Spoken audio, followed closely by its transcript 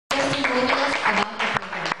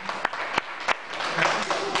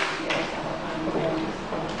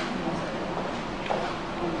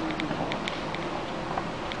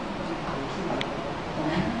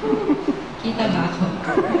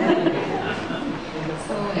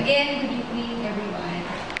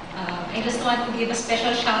want to give a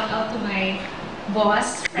special shout out to my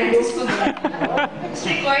boss, Francis Fogano, who's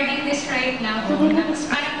recording this right now. I'm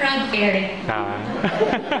a proud parent.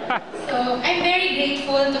 So I'm very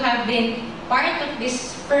grateful to have been part of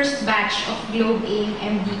this first batch of Globe A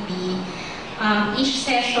MDP. Each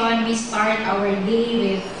session, we start our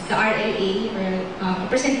day with the RLA, or a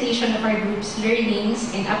presentation of our group's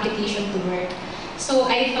learnings and application to work.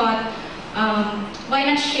 So I thought, why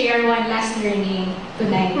not share one last learning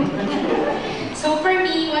tonight? So for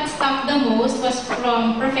me, what stuck the most was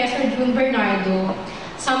from Professor June Bernardo.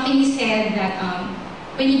 Something he said that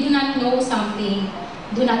when you do not know something,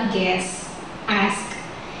 do not guess, ask.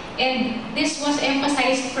 And this was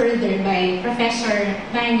emphasized further by Professor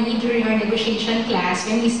Manny during our negotiation class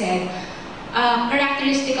when he said,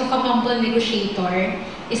 characteristic of a humble negotiator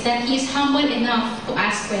is that he is humble enough to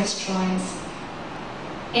ask questions.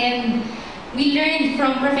 And we learned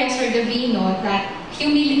from Professor Davino that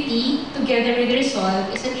humility together with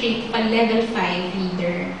resolve is a trait of a level 5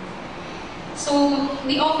 leader. So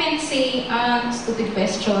we often say, stupid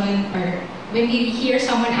question, or when we hear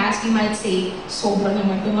someone ask, we might say, sobra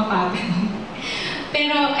naman tumakapin.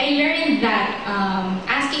 Pero I learned that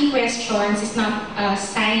asking questions is not a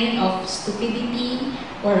sign of stupidity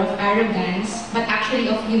or of arrogance, but actually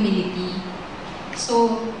of humility.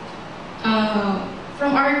 So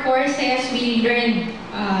from our courses, we learned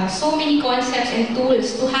so many concepts and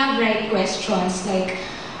tools to have right questions, like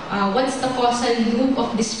what's the causal loop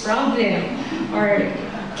of this problem? Or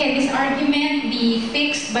can this argument be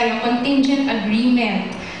fixed by a contingent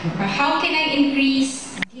agreement? Or how can I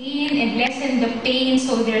increase gain and lessen the pain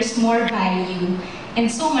so there's more value? And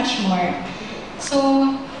so much more.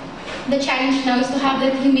 So the challenge now is to have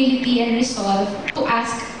that humility and resolve to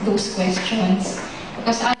ask those questions,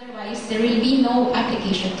 because otherwise there will be no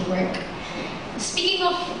application to work. Speaking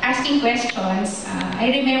of asking questions, I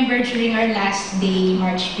remember during our last day,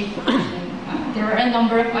 March 15, there were a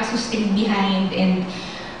number of us who stayed behind, and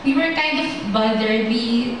we were kind of bothered.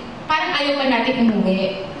 Parang ayaw pa natin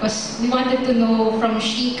umuwi because we wanted to know from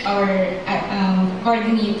Sheik, our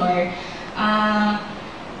coordinator,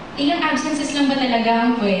 ilang absences lang ba talaga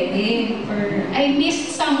ang pwede? Or I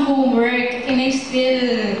missed some homework, can I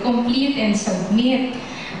still complete and submit?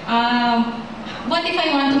 What if I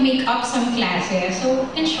want to make up some classes? So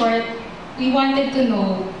in short, we wanted to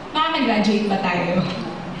know, makakagraduate ba tayo?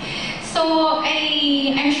 So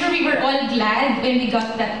I'm sure we were all glad when we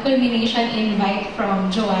got that culmination invite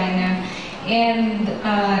from Joanna. And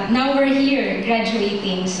now we're here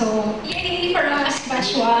graduating. So yay for us,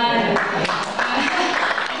 batch 1.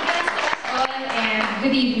 Congrats to us all, and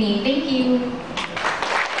good evening. Thank you.